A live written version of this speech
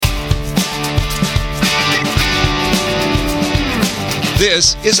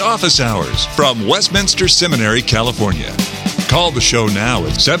This is Office Hours from Westminster Seminary, California. Call the show now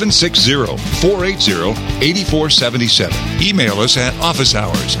at 760-480-8477. Email us at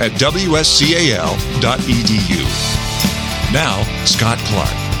officehours@wscal.edu. Now, Scott Clark.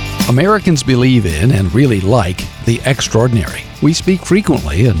 Americans believe in and really like the extraordinary. We speak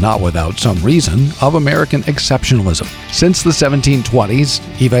frequently, and not without some reason, of American exceptionalism. Since the 1720s,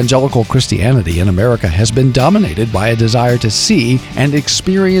 evangelical Christianity in America has been dominated by a desire to see and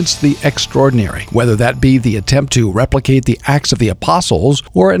experience the extraordinary, whether that be the attempt to replicate the Acts of the Apostles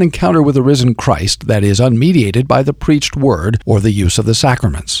or an encounter with the risen Christ that is unmediated by the preached word or the use of the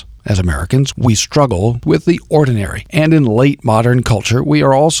sacraments. As Americans, we struggle with the ordinary, and in late modern culture, we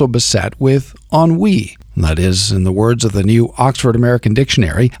are also beset with ennui. That is, in the words of the new Oxford American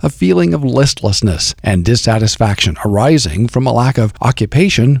Dictionary, a feeling of listlessness and dissatisfaction arising from a lack of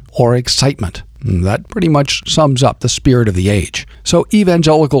occupation or excitement. That pretty much sums up the spirit of the age. So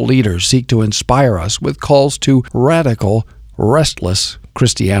evangelical leaders seek to inspire us with calls to radical, restless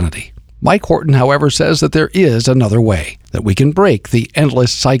Christianity. Mike Horton, however, says that there is another way, that we can break the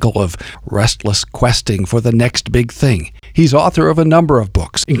endless cycle of restless questing for the next big thing. He's author of a number of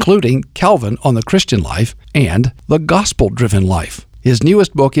books, including Calvin on the Christian Life and The Gospel-Driven Life. His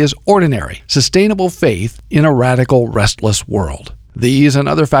newest book is Ordinary: Sustainable Faith in a Radical, Restless World. These and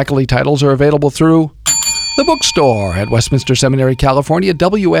other faculty titles are available through the bookstore at Westminster Seminary, California,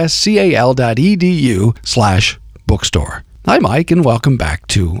 wscal.edu/bookstore. Hi, Mike, and welcome back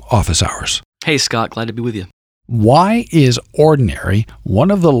to Office Hours. Hey, Scott. Glad to be with you. Why is ordinary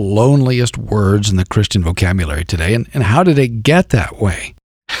one of the loneliest words in the Christian vocabulary today, and how did it get that way?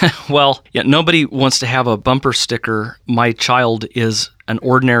 Well, nobody wants to have a bumper sticker, "My child is an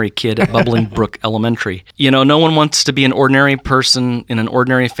ordinary kid at Bubbling Brook Elementary." No one wants to be an ordinary person in an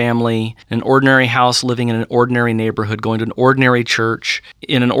ordinary family, in an ordinary house, living in an ordinary neighborhood, going to an ordinary church,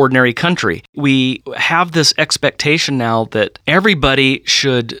 in an ordinary country. We have this expectation now that everybody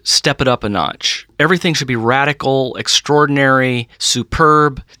should step it up a notch. Everything should be radical, extraordinary,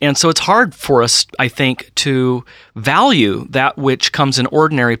 superb. And so it's hard for us, I think, to value that which comes in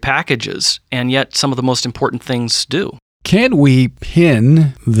ordinary packages, and yet some of the most important things do. Can we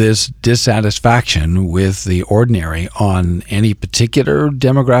pin this dissatisfaction with the ordinary on any particular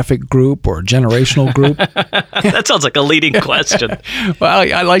demographic group or generational group? That sounds like a leading question. Well,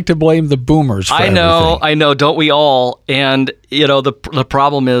 I like to blame the boomers for everything. I know, don't we all? And, the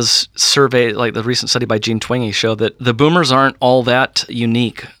problem is survey, like the recent study by Gene Twenge showed that the boomers aren't all that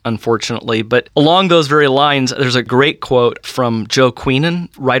unique, unfortunately. But along those very lines, there's a great quote from Joe Queenan,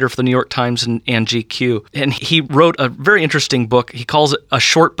 writer for the New York Times and GQ. And he wrote a very interesting book. He calls it A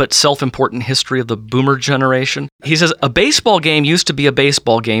Short But Self-Important History of the Boomer Generation. He says, a baseball game used to be a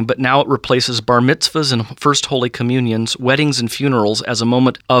baseball game, but now it replaces bar mitzvahs and first Holy Communions, weddings and funerals as a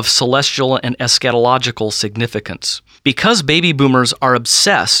moment of celestial and eschatological significance. Because baby boomers are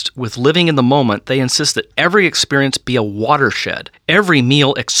obsessed with living in the moment, they insist that every experience be a watershed, every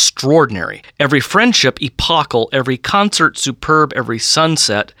meal extraordinary, every friendship epochal, every concert superb, every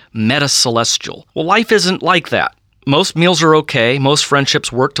sunset meta-celestial. Well, life isn't like that. Most meals are okay. Most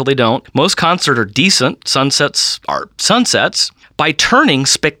friendships work till they don't. Most concerts are decent. Sunsets are sunsets. By turning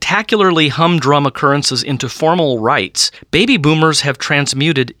spectacularly humdrum occurrences into formal rites, baby boomers have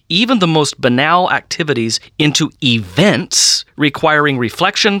transmuted even the most banal activities into events requiring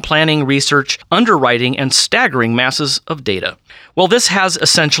reflection, planning, research, underwriting, and staggering masses of data. Well, this has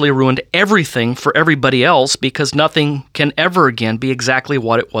essentially ruined everything for everybody else because nothing can ever again be exactly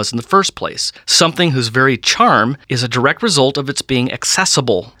what it was in the first place. Something whose very charm is a direct result of its being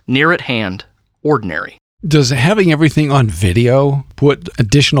accessible, near at hand, ordinary. Does having everything on video put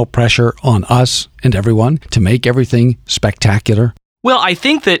additional pressure on us and everyone to make everything spectacular? Well, I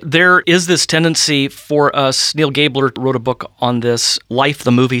think that there is this tendency for us. Neil Gabler wrote a book on this, Life,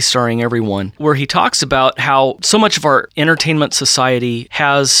 the Movie Starring Everyone, where he talks about how so much of our entertainment society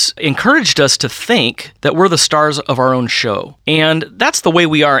has encouraged us to think that we're the stars of our own show. And that's the way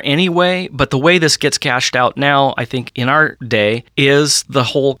we are anyway, but the way this gets cashed out now, I think, in our day, is the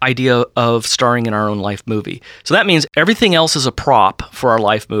whole idea of starring in our own life movie. So that means everything else is a prop for our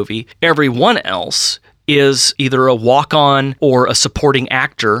life movie. Everyone else is either a walk-on or a supporting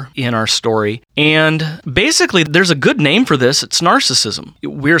actor in our story. And basically, there's a good name for this. It's narcissism.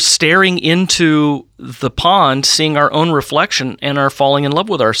 We're staring into the pond, seeing our own reflection, and are falling in love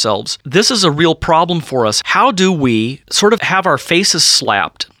with ourselves. This is a real problem for us. How do we sort of have our faces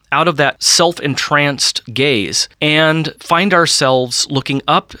slapped out of that self-entranced gaze and find ourselves looking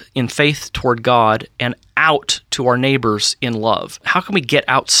up in faith toward God and out to our neighbors in love? How can we get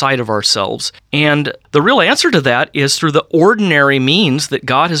outside of ourselves? And the real answer to that is through the ordinary means that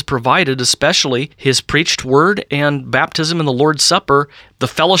God has provided, especially His preached word and baptism in the Lord's Supper, the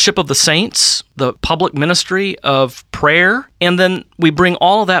fellowship of the saints, the public ministry of prayer, and then we bring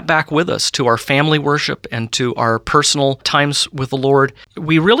all of that back with us to our family worship and to our personal times with the Lord.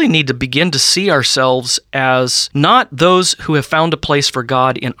 We really need to begin to see ourselves as not those who have found a place for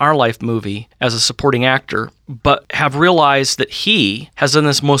God in our life movie as a supporting actor, but have realized that He has done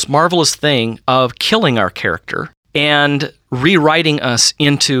this most marvelous thing of killing our character and rewriting us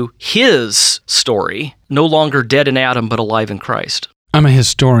into His story, no longer dead in Adam, but alive in Christ. I'm a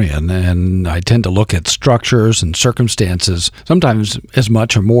historian, and I tend to look at structures and circumstances, sometimes as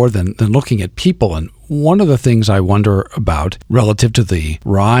much or more than looking at people. And one of the things I wonder about relative to the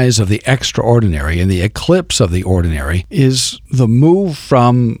rise of the extraordinary and the eclipse of the ordinary is the move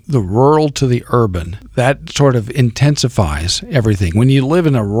from the rural to the urban. That sort of intensifies everything. When you live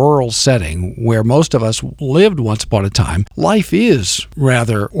in a rural setting where most of us lived once upon a time, life is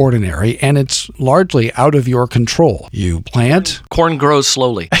rather ordinary, and it's largely out of your control. You plant. Corn grows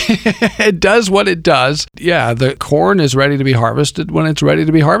slowly. It does what it does. Yeah, the corn is ready to be harvested when it's ready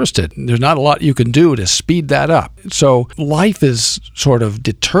to be harvested. There's not a lot you can do to speed that up. So life is sort of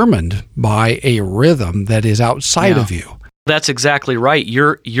determined by a rhythm that is outside of you. That's exactly right.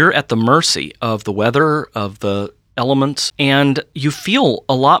 You're at the mercy of the weather, of the elements, and you feel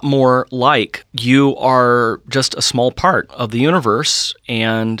a lot more like you are just a small part of the universe,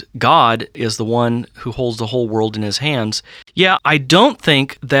 and God is the one who holds the whole world in His hands. Yeah, I don't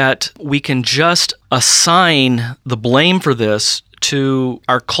think that we can just assign the blame for this to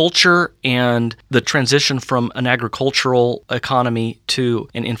our culture and the transition from an agricultural economy to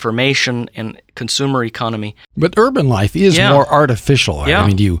an information and consumer economy. But urban life is more artificial. Yeah. I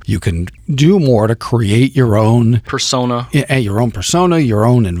mean, you can do more to create your own persona, your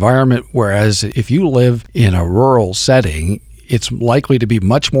own environment, whereas if you live in a rural setting, it's likely to be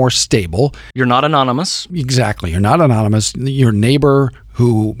much more stable. You're not anonymous. Exactly. You're not anonymous. Your neighbor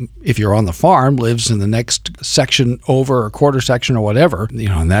who, if you're on the farm, lives in the next section over, or quarter section or whatever,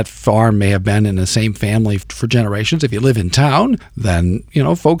 and that farm may have been in the same family for generations. If you live in town, then,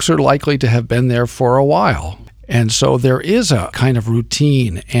 folks are likely to have been there for a while. And so there is a kind of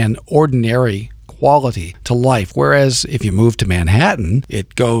routine and ordinary quality to life. Whereas if you move to Manhattan,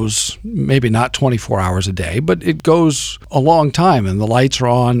 it goes maybe not 24 hours a day, but it goes a long time, and the lights are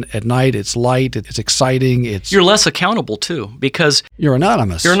on at night. It's light. It's exciting. You're less accountable too, because you're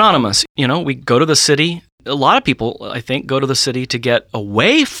anonymous. We go to the city. A lot of people, I think, go to the city to get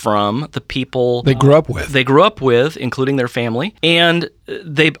away from the people they grew up with, including their family, and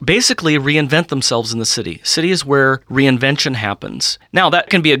they basically reinvent themselves in the city. City is where reinvention happens. Now, that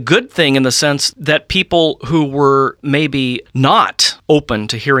can be a good thing in the sense that people who were maybe not open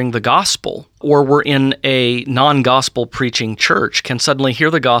to hearing the gospel or were in a non-gospel preaching church can suddenly hear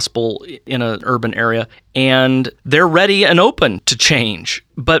the gospel in an urban area, and they're ready and open to change.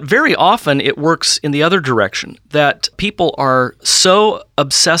 But very often it works in the other direction, that people are so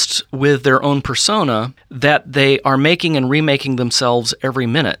obsessed with their own persona that they are making and remaking themselves every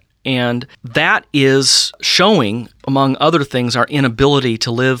minute. And that is showing, among other things, our inability to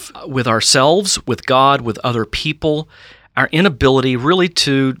live with ourselves, with God, with other people, our inability really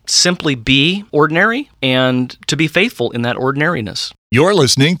to simply be ordinary and to be faithful in that ordinariness. You're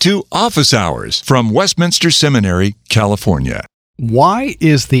listening to Office Hours from Westminster Seminary, California. Why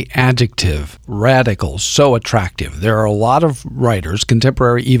is the adjective radical so attractive? There are a lot of writers,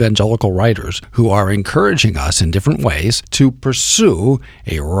 contemporary evangelical writers, who are encouraging us in different ways to pursue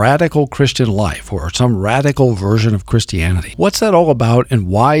a radical Christian life or some radical version of Christianity. What's that all about, and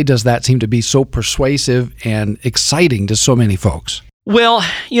why does that seem to be so persuasive and exciting to so many folks? Well,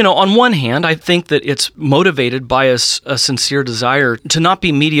 on one hand, I think that it's motivated by a sincere desire to not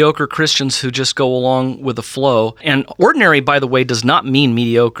be mediocre Christians who just go along with the flow. And ordinary, by the way, does not mean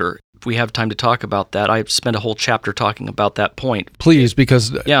mediocre. If we have time to talk about that, I spent a whole chapter talking about that point. Please,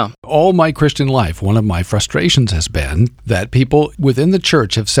 because all my Christian life, one of my frustrations has been that people within the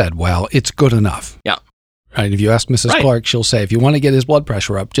church have said, well, it's good enough. Yeah. Right. If you ask Mrs. Clark, she'll say, if you want to get his blood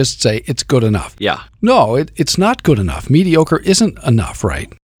pressure up, just say it's good enough. Yeah. No, it's not good enough. Mediocre isn't enough,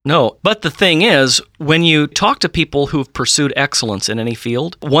 right? No, but the thing is, when you talk to people who've pursued excellence in any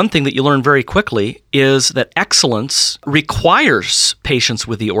field, one thing that you learn very quickly is that excellence requires patience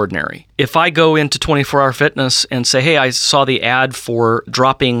with the ordinary. If I go into 24-Hour Fitness and say, hey, I saw the ad for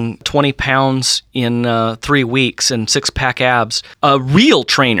dropping 20 pounds in 3 weeks and six-pack abs, a real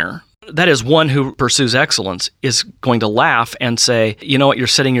trainer that is one who pursues excellence is going to laugh and say, you know what, you're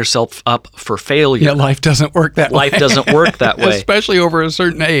setting yourself up for failure. Yeah, life doesn't work that way. Life doesn't work that way. Especially over a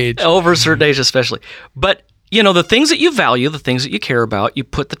certain age. Over a certain age especially. But the things that you value, the things that you care about, you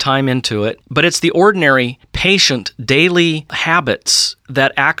put the time into it, but it's the ordinary, patient, daily habits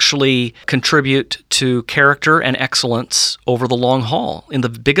that actually contribute to character and excellence over the long haul in the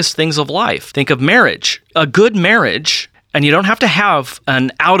biggest things of life. Think of marriage. A good marriage, and you don't have to have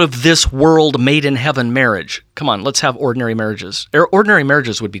an out-of-this-world, made-in-heaven marriage. Come on, let's have ordinary marriages. Ordinary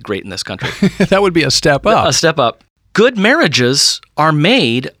marriages would be great in this country. That would be a step up. A step up. Good marriages are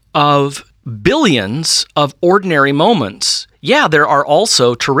made of billions of ordinary moments. Yeah, there are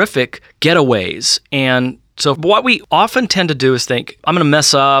also terrific getaways. And so what we often tend to do is think, I'm going to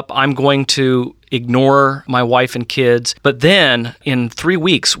mess up, I'm going to ignore my wife and kids. But then in 3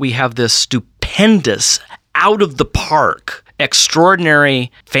 weeks, we have this stupendous, out of the park,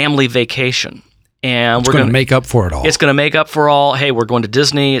 extraordinary family vacation. And we're going to make up for it all. It's going to make up for all. Hey, we're going to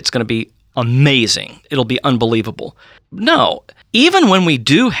Disney. It's going to be amazing. It'll be unbelievable. No, even when we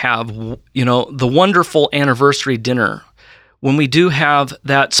do have, the wonderful anniversary dinner, when we do have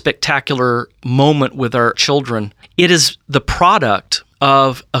that spectacular moment with our children, it is the product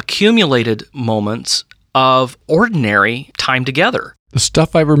of accumulated moments of ordinary time together. The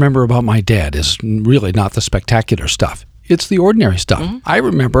stuff I remember about my dad is really not the spectacular stuff. It's the ordinary stuff. Mm-hmm. I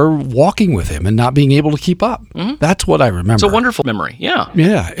remember walking with him and not being able to keep up. Mm-hmm. That's what I remember. It's a wonderful memory, yeah.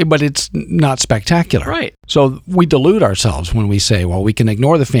 Yeah, but it's not spectacular. Right. So we delude ourselves when we say, well, we can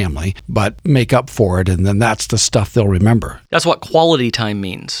ignore the family, but make up for it, and then that's the stuff they'll remember. That's what quality time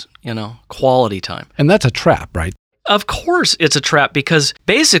means, quality time. And that's a trap, right? Of course it's a trap because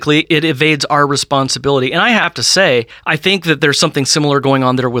basically it evades our responsibility. And I have to say, I think that there's something similar going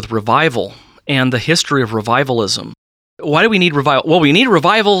on there with revival and the history of revivalism. Why do we need revival? Well, we need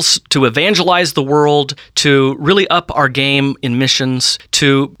revivals to evangelize the world, to really up our game in missions,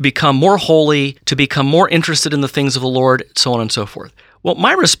 to become more holy, to become more interested in the things of the Lord, so on and so forth. Well,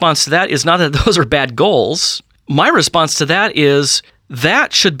 my response to that is not that those are bad goals. My response to that is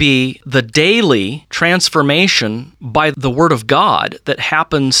that should be the daily transformation by the Word of God that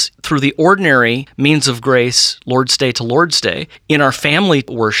happens through the ordinary means of grace, Lord's Day to Lord's Day, in our family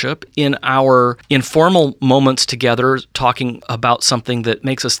worship, in our informal moments together, talking about something that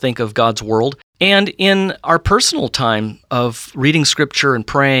makes us think of God's world, and in our personal time of reading Scripture and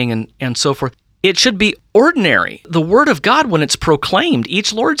praying and so forth. It should be ordinary. The Word of God, when it's proclaimed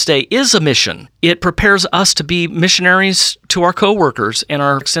each Lord's Day, is a mission. It prepares us to be missionaries to our coworkers and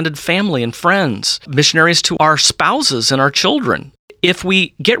our extended family and friends, missionaries to our spouses and our children. If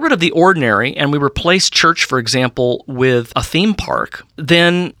we get rid of the ordinary and we replace church, for example, with a theme park,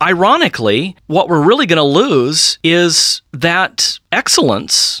 then ironically, what we're really going to lose is that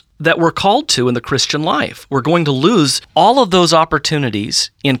excellence that we're called to in the Christian life. We're going to lose all of those opportunities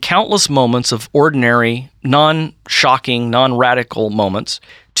in countless moments of ordinary, non-shocking, non-radical moments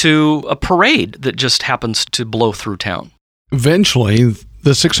to a parade that just happens to blow through town. Eventually,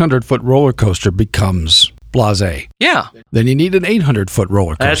 the 600-foot roller coaster becomes blasé. Yeah. Then you need an 800-foot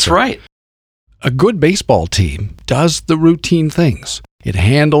roller coaster. That's right. A good baseball team does the routine things. It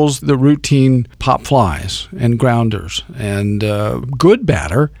handles the routine pop flies and grounders, and a good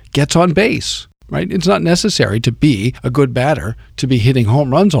batter gets on base, right? It's not necessary to be a good batter to be hitting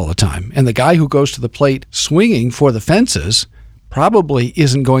home runs all the time. And the guy who goes to the plate swinging for the fences probably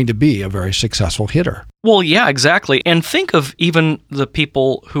isn't going to be a very successful hitter. Well, yeah, exactly. And think of even the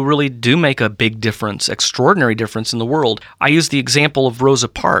people who really do make a big difference, extraordinary difference in the world. I use the example of Rosa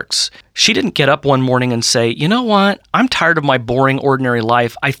Parks. She didn't get up one morning and say, you know what, I'm tired of my boring, ordinary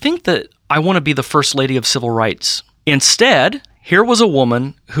life. I think that I want to be the first lady of civil rights. Instead, here was a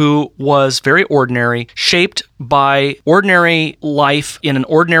woman who was very ordinary, shaped by ordinary life in an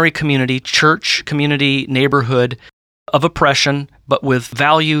ordinary community, church, community, neighborhood, of oppression, but with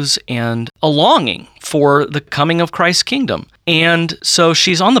values and a longing for the coming of Christ's kingdom. And so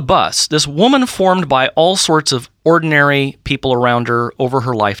she's on the bus, this woman formed by all sorts of ordinary people around her over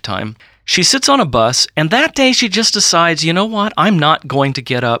her lifetime. She sits on a bus, and that day she just decides, you know what, I'm not going to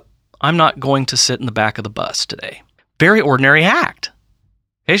get up. I'm not going to sit in the back of the bus today. Very ordinary act.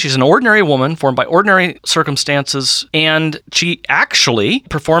 Okay, she's an ordinary woman formed by ordinary circumstances, and she actually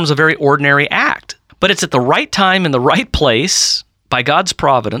performs a very ordinary act. But it's at the right time in the right place by God's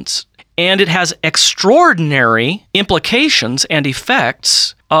providence, and it has extraordinary implications and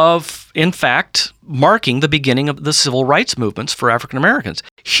effects of, in fact, marking the beginning of the civil rights movements for African Americans.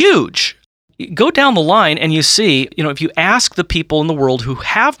 Huge. Go down the line and you see, if you ask the people in the world who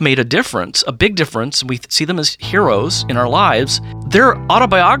have made a difference, a big difference, and we see them as heroes in our lives, their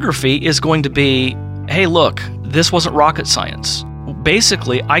autobiography is going to be, hey, look, this wasn't rocket science.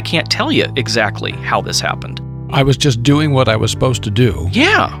 Basically, I can't tell you exactly how this happened. I was just doing what I was supposed to do.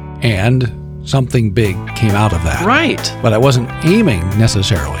 Yeah. And something big came out of that. Right. But I wasn't aiming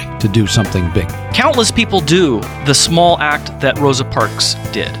necessarily to do something big. Countless people do the small act that Rosa Parks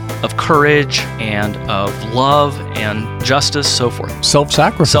did, of courage and of love and justice, so forth.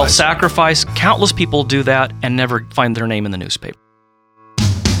 Self-sacrifice. Self-sacrifice. Countless people do that and never find their name in the newspaper.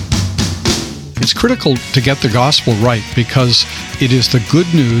 It's critical to get the gospel right because it is the good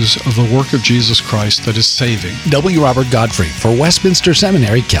news of the work of Jesus Christ that is saving. W. Robert Godfrey for Westminster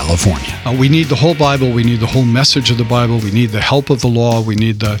Seminary, California. We need the whole Bible. We need the whole message of the Bible. We need the help of the law. We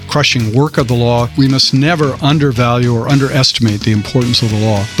need the crushing work of the law. We must never undervalue or underestimate the importance of the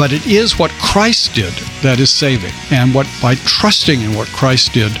law. But it is what Christ did that is saving. And by trusting in what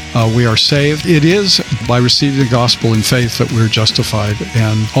Christ did, we are saved. It is by receiving the gospel in faith that we're justified,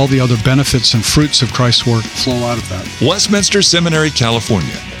 and all the other benefits and fruits of Christ's work flow out of that. Westminster Seminary,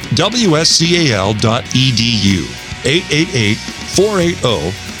 California. WSCAL.edu.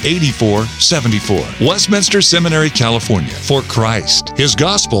 888-480-8474. Westminster Seminary, California. For Christ, His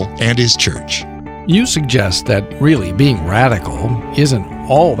gospel, and His church. You suggest that really being radical isn't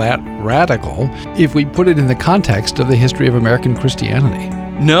all that radical if we put it in the context of the history of American Christianity.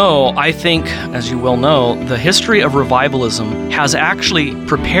 No, I think, as you well know, the history of revivalism has actually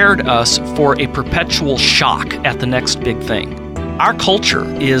prepared us for a perpetual shock at the next big thing. Our culture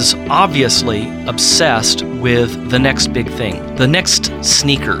is obviously obsessed with the next big thing, the next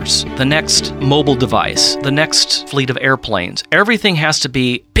sneakers, the next mobile device, the next fleet of airplanes. Everything has to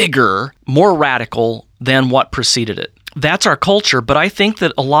be bigger, more radical than what preceded it. That's our culture, but I think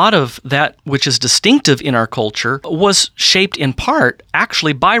that a lot of that which is distinctive in our culture was shaped in part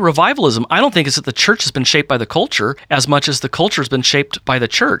actually by revivalism. I don't think it's that the church has been shaped by the culture as much as the culture has been shaped by the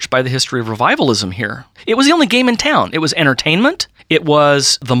church, by the history of revivalism here. It was the only game in town. It was entertainment. It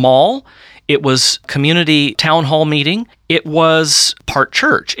was the mall. It was community town hall meeting. It was part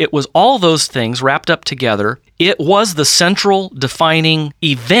church. It was all those things wrapped up together. It was the central defining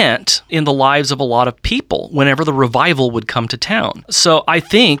event in the lives of a lot of people whenever the revival would come to town. So I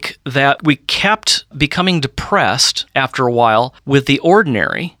think that we kept becoming depressed after a while with the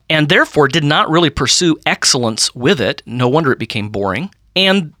ordinary and therefore did not really pursue excellence with it. No wonder it became boring.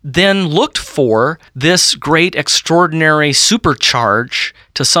 And then looked for this great, extraordinary supercharge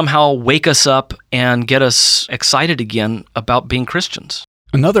to somehow wake us up and get us excited again about being Christians.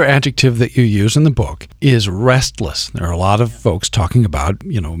 Another adjective that you use in the book is restless. There are a lot of folks talking about,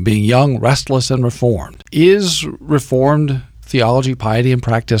 being young, restless, and reformed. Is reformed theology, piety, and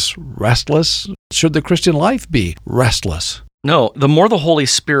practice restless? Should the Christian life be restless? No, the more the Holy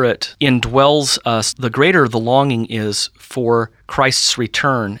Spirit indwells us, the greater the longing is for Christ's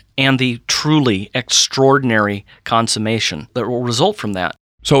return and the truly extraordinary consummation that will result from that.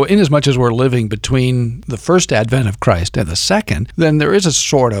 So inasmuch as we're living between the first advent of Christ and the second, then there is a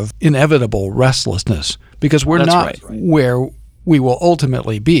sort of inevitable restlessness because we're not where we will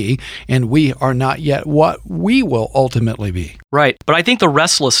ultimately be, and we are not yet what we will ultimately be. Right. But I think the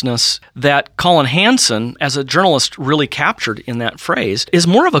restlessness that Colin Hansen, as a journalist, really captured in that phrase is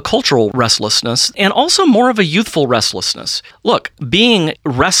more of a cultural restlessness and also more of a youthful restlessness. Look, being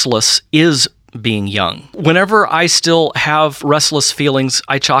restless is being young. Whenever I still have restless feelings,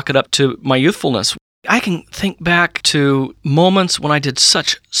 I chalk it up to my youthfulness. I can think back to moments when I did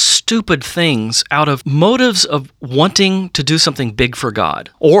such stupid things out of motives of wanting to do something big for God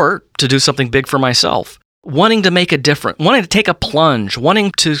or to do something big for myself, wanting to make a difference, wanting to take a plunge,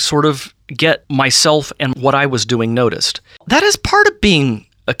 wanting to sort of get myself and what I was doing noticed. That is part of being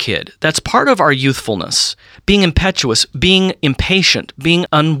a kid. That's part of our youthfulness. Being impetuous, being impatient, being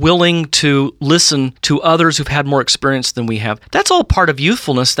unwilling to listen to others who've had more experience than we have. That's all part of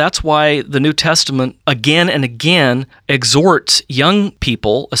youthfulness. That's why the New Testament again and again exhorts young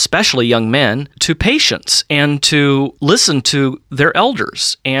people, especially young men, to patience and to listen to their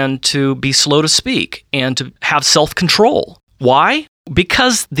elders and to be slow to speak and to have self-control. Why?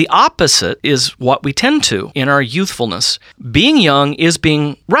 Because the opposite is what we tend to in our youthfulness. Being young is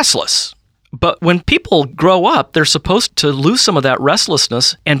being restless. But when people grow up, they're supposed to lose some of that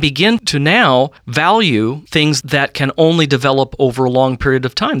restlessness and begin to now value things that can only develop over a long period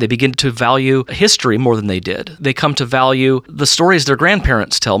of time. They begin to value history more than they did. They come to value the stories their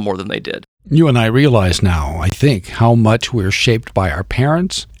grandparents tell more than they did. You and I realize now, I think, how much we're shaped by our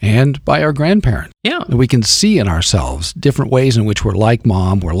parents and by our grandparents. Yeah. We can see in ourselves different ways in which we're like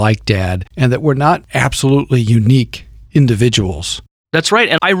mom, we're like dad, and that we're not absolutely unique individuals. That's right.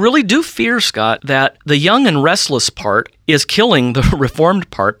 And I really do fear, Scott, that the young and restless part is killing the Reformed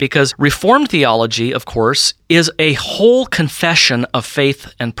part, because Reformed theology, of course, is a whole confession of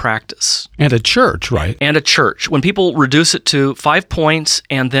faith and practice. And a church, right? And a church. When people reduce it to 5 points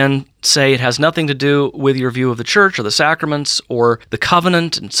and then say it has nothing to do with your view of the church or the sacraments or the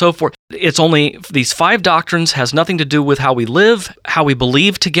covenant and so forth, it's only these 5 doctrines, has nothing to do with how we live, how we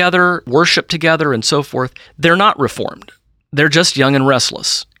believe together, worship together, and so forth. They're not Reformed. They're just young and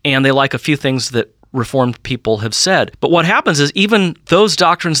restless, and they like a few things that Reformed people have said. But what happens is even those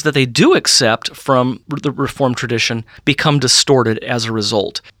doctrines that they do accept from the Reformed tradition become distorted as a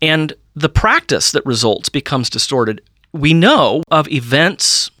result. And the practice that results becomes distorted. We know of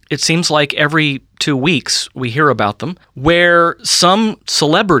events, it seems like every 2 weeks we hear about them, where some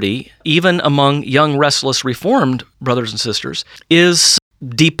celebrity, even among young, restless Reformed brothers and sisters, is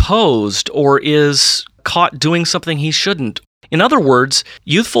deposed or is caught doing something he shouldn't. In other words,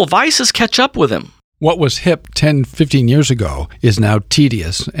 youthful vices catch up with him. What was hip 10, 15 years ago is now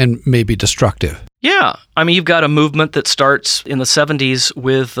tedious and maybe destructive. Yeah. I mean, you've got a movement that starts in the 70s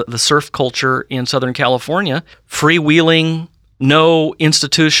with the surf culture in Southern California, freewheeling, no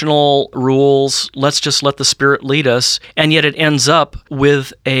institutional rules, let's just let the Spirit lead us. And yet it ends up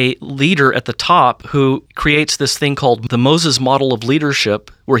with a leader at the top who creates this thing called the Moses model of leadership,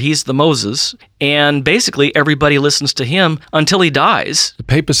 where he's the Moses, and basically everybody listens to him until he dies. The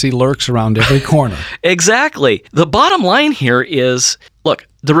papacy lurks around every corner. Exactly. The bottom line here is, look,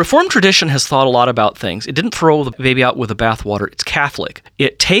 the Reformed tradition has thought a lot about things. It didn't throw the baby out with the bathwater. It's Catholic.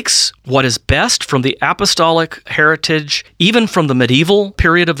 It takes what is best from the apostolic heritage, even from the medieval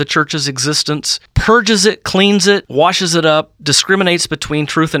period of the church's existence, purges it, cleans it, washes it up, discriminates between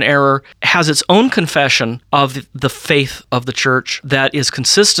truth and error, has its own confession of the faith of the church that is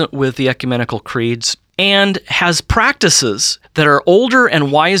consistent with the ecumenical creeds, and has practices that are older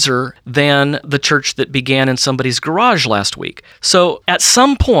and wiser than the church that began in somebody's garage last week. So at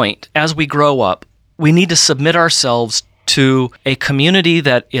some point, as we grow up, we need to submit ourselves to a community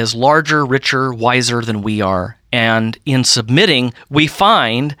that is larger, richer, wiser than we are. And in submitting, we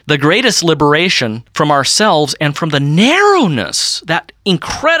find the greatest liberation from ourselves and from the narrowness, that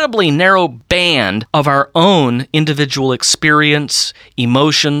incredibly narrow band of our own individual experience,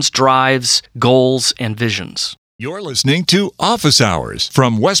 emotions, drives, goals, and visions. You're listening to Office Hours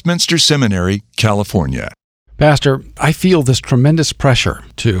from Westminster Seminary, California. Pastor, I feel this tremendous pressure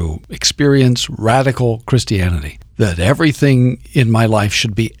to experience radical Christianity, that everything in my life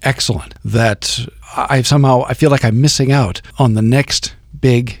should be excellent, that I feel like I'm missing out on the next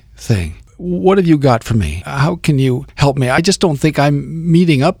big thing. What have you got for me? How can you help me? I just don't think I'm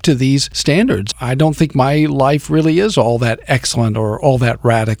meeting up to these standards. I don't think my life really is all that excellent or all that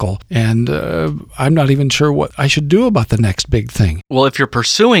radical. And I'm not even sure what I should do about the next big thing. Well, if you're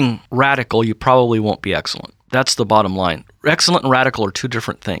pursuing radical, you probably won't be excellent. That's the bottom line. Excellent and radical are two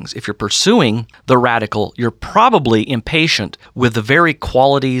different things. If you're pursuing the radical, you're probably impatient with the very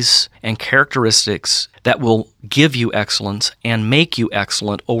qualities and characteristics that will give you excellence and make you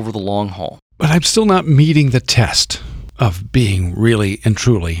excellent over the long haul. But I'm still not meeting the test of being really and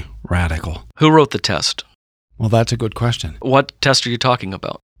truly radical. Who wrote the test? Well, that's a good question. What test are you talking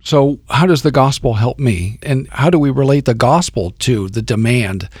about? So how does the gospel help me? And how do we relate the gospel to the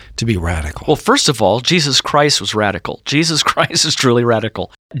demand to be radical? Well, first of all, Jesus Christ was radical. Jesus Christ is truly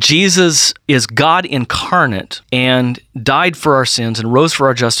radical. Jesus is God incarnate and died for our sins and rose for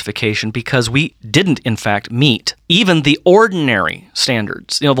our justification because we didn't, in fact, meet even the ordinary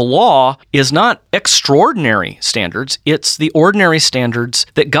standards. The law is not extraordinary standards. It's the ordinary standards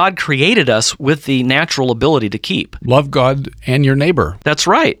that God created us with the natural ability to keep. Love God and your neighbor. That's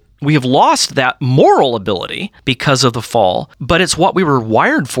right. We have lost that moral ability because of the fall, but it's what we were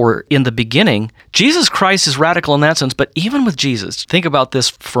wired for in the beginning. Jesus Christ is radical in that sense, but even with Jesus, think about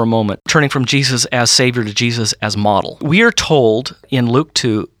this for a moment, turning from Jesus as Savior to Jesus as model. We are told in Luke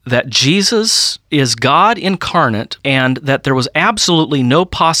 2 that Jesus is God incarnate and that there was absolutely no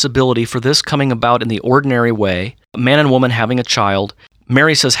possibility for this coming about in the ordinary way, a man and woman having a child.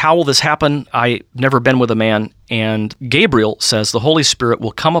 Mary says, how will this happen? I've never been with a man. And Gabriel says, the Holy Spirit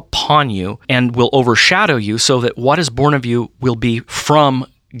will come upon you and will overshadow you so that what is born of you will be from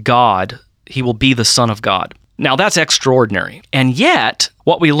God he will be the Son of God. Now, that's extraordinary. And yet,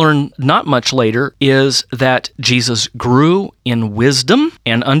 what we learn not much later is that Jesus grew in wisdom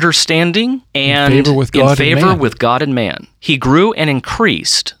and understanding and in favor with God and man. He grew and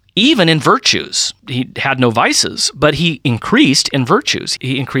increased, even in virtues. He had no vices, but he increased in virtues.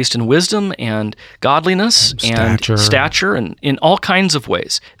 He increased in wisdom and godliness and stature and in all kinds of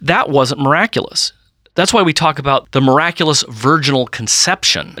ways. That wasn't miraculous. That's why we talk about the miraculous virginal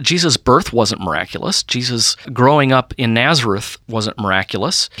conception. Jesus' birth wasn't miraculous. Jesus growing up in Nazareth wasn't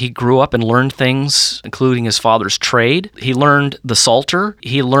miraculous. He grew up and learned things, including his father's trade. He learned the Psalter.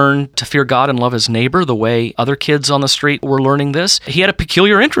 He learned to fear God and love his neighbor the way other kids on the street were learning this. He had a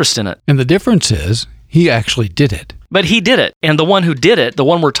peculiar interest in it. And the difference is, he actually did it. But he did it. And the one who did it, the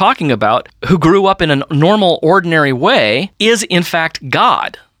one we're talking about, who grew up in a normal, ordinary way, is in fact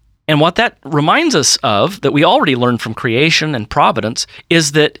God. And what that reminds us of, that we already learned from creation and providence,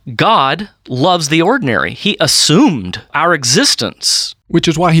 is that God loves the ordinary. He assumed our existence. Which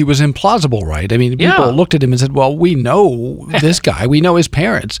is why he was implausible, right? I mean, people looked at him and said, well, we know this guy. We know his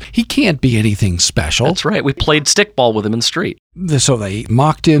parents. He can't be anything special. That's right. We played stickball with him in the street. So they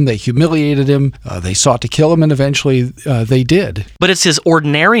mocked him. They humiliated him. They sought to kill him, and eventually they did. But it's his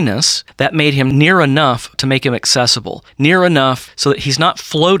ordinariness that made him near enough to make him accessible, near enough so that he's not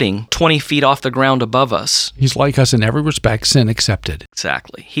floating 20 feet off the ground above us. He's like us in every respect, sin accepted.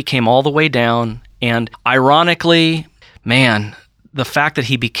 Exactly. He came all the way down, and ironically, man, the fact that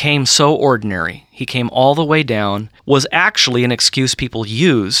he became so ordinary, he came all the way down, was actually an excuse people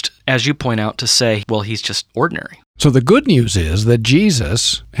used, as you point out, to say, well, he's just ordinary. So the good news is that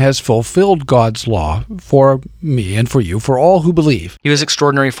Jesus has fulfilled God's law for me and for you, for all who believe. He was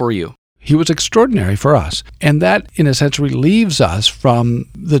extraordinary for you. He was extraordinary for us. And that, in a sense, relieves us from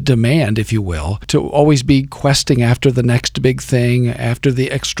the demand, if you will, to always be questing after the next big thing, after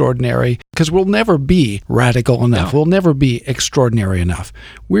the extraordinary, because we'll never be radical enough. No. We'll never be extraordinary enough.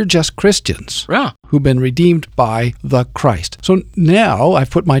 We're just Christians who've been redeemed by the Christ. So now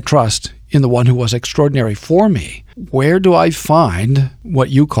I've put my trust in the one who was extraordinary for me. Where do I find what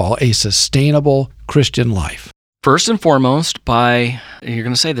you call a sustainable Christian life? First and foremost, you're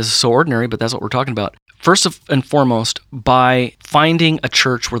going to say this is so ordinary, but that's what we're talking about. First and foremost, by finding a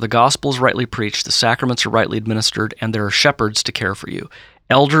church where the gospel is rightly preached, the sacraments are rightly administered, and there are shepherds to care for you.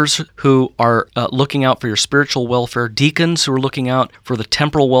 Elders who are looking out for your spiritual welfare, deacons who are looking out for the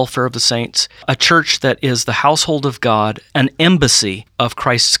temporal welfare of the saints, a church that is the household of God, an embassy of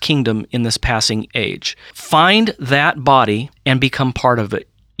Christ's kingdom in this passing age. Find that body and become part of it.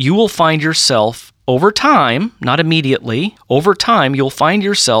 You will find yourself over time, not immediately, over time, you'll find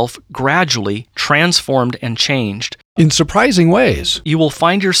yourself gradually transformed and changed. In surprising ways. You will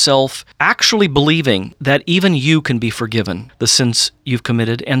find yourself actually believing that even you can be forgiven the sins you've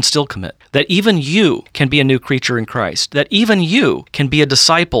committed and still commit. That even you can be a new creature in Christ. That even you can be a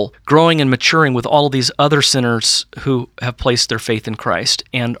disciple growing and maturing with all of these other sinners who have placed their faith in Christ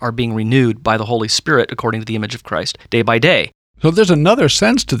and are being renewed by the Holy Spirit according to the image of Christ day by day. So there's another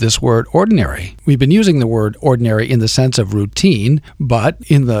sense to this word ordinary. We've been using the word ordinary in the sense of routine, but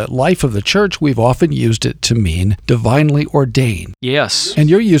in the life of the church, we've often used it to mean divinely ordained. Yes. And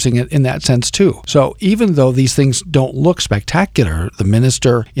you're using it in that sense too. So even though these things don't look spectacular, the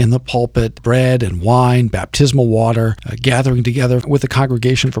minister in the pulpit, bread and wine, baptismal water, gathering together with the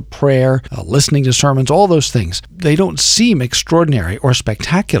congregation for prayer, listening to sermons, all those things, they don't seem extraordinary or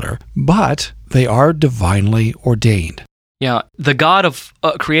spectacular, but they are divinely ordained. Yeah, the God of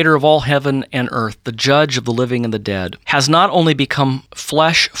creator of all heaven and earth, the judge of the living and the dead, has not only become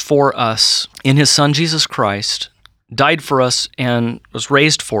flesh for us in his Son Jesus Christ, died for us and was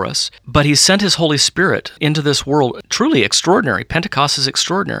raised for us, but he sent his Holy Spirit into this world, truly extraordinary. Pentecost is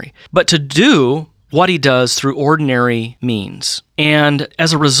extraordinary. But to do what he does through ordinary means. And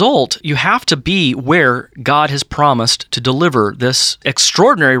as a result, you have to be where God has promised to deliver this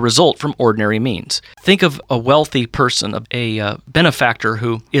extraordinary result from ordinary means. Think of a wealthy person, a benefactor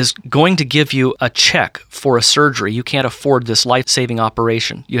who is going to give you a check for a surgery. You can't afford this life-saving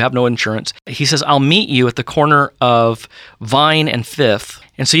operation. You have no insurance. He says, I'll meet you at the corner of Vine and 5th.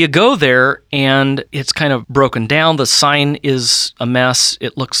 And so you go there, and it's kind of broken down. The sign is a mess.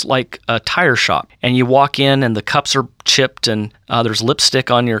 It looks like a tire shop. And you walk in, and the cups are chipped, and there's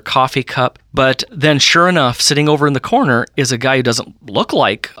lipstick on your coffee cup. But then sure enough, sitting over in the corner is a guy who doesn't look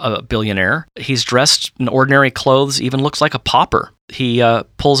like a billionaire. He's dressed in ordinary clothes, even looks like a pauper. He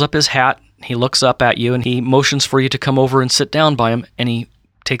pulls up his hat, he looks up at you, and he motions for you to come over and sit down by him, and he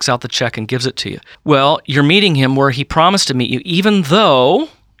takes out the check and gives it to you. Well, you're meeting him where he promised to meet you, even though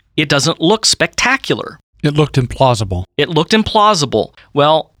it doesn't look spectacular. It looked implausible. It looked implausible.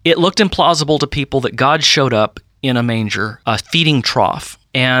 Well, it looked implausible to people that God showed up in a manger, a feeding trough.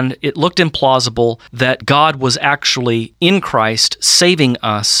 And it looked implausible that God was actually in Christ saving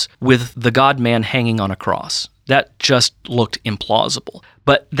us with the God-man hanging on a cross. That just looked implausible.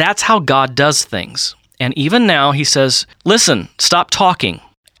 But that's how God does things. And even now he says, listen, stop talking.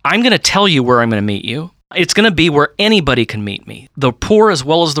 I'm going to tell you where I'm going to meet you. It's going to be where anybody can meet me, the poor as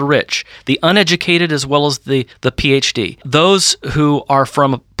well as the rich, the uneducated as well as the PhD, those who are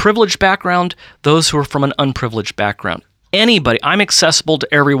from a privileged background, those who are from an unprivileged background. Anybody. I'm accessible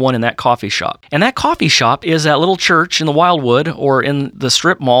to everyone in that coffee shop. And that coffee shop is that little church in the Wildwood or in the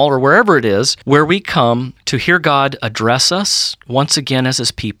strip mall or wherever it is where we come to hear God address us once again as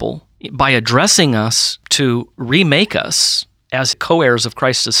his people, by addressing us to remake us as co-heirs of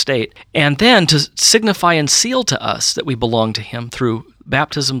Christ's estate, and then to signify and seal to us that we belong to him through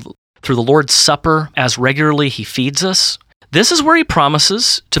baptism, through the Lord's Supper, as regularly he feeds us. This is where he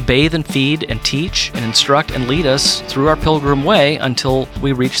promises to bathe and feed and teach and instruct and lead us through our pilgrim way until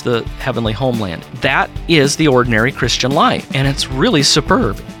we reach the heavenly homeland. That is the ordinary Christian life, and it's really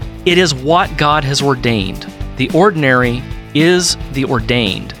superb. It is what God has ordained. The ordinary is the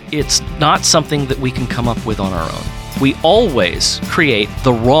ordained. It's not something that we can come up with on our own. We always create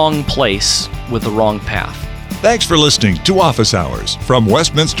the wrong place with the wrong path. Thanks for listening to Office Hours from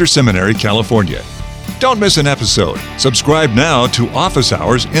Westminster Seminary, California. Don't miss an episode. Subscribe now to Office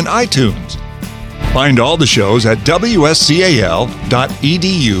Hours in iTunes. Find all the shows at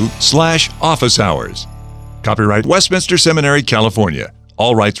wscal.edu/officehours. Copyright Westminster Seminary, California.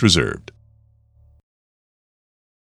 All rights reserved.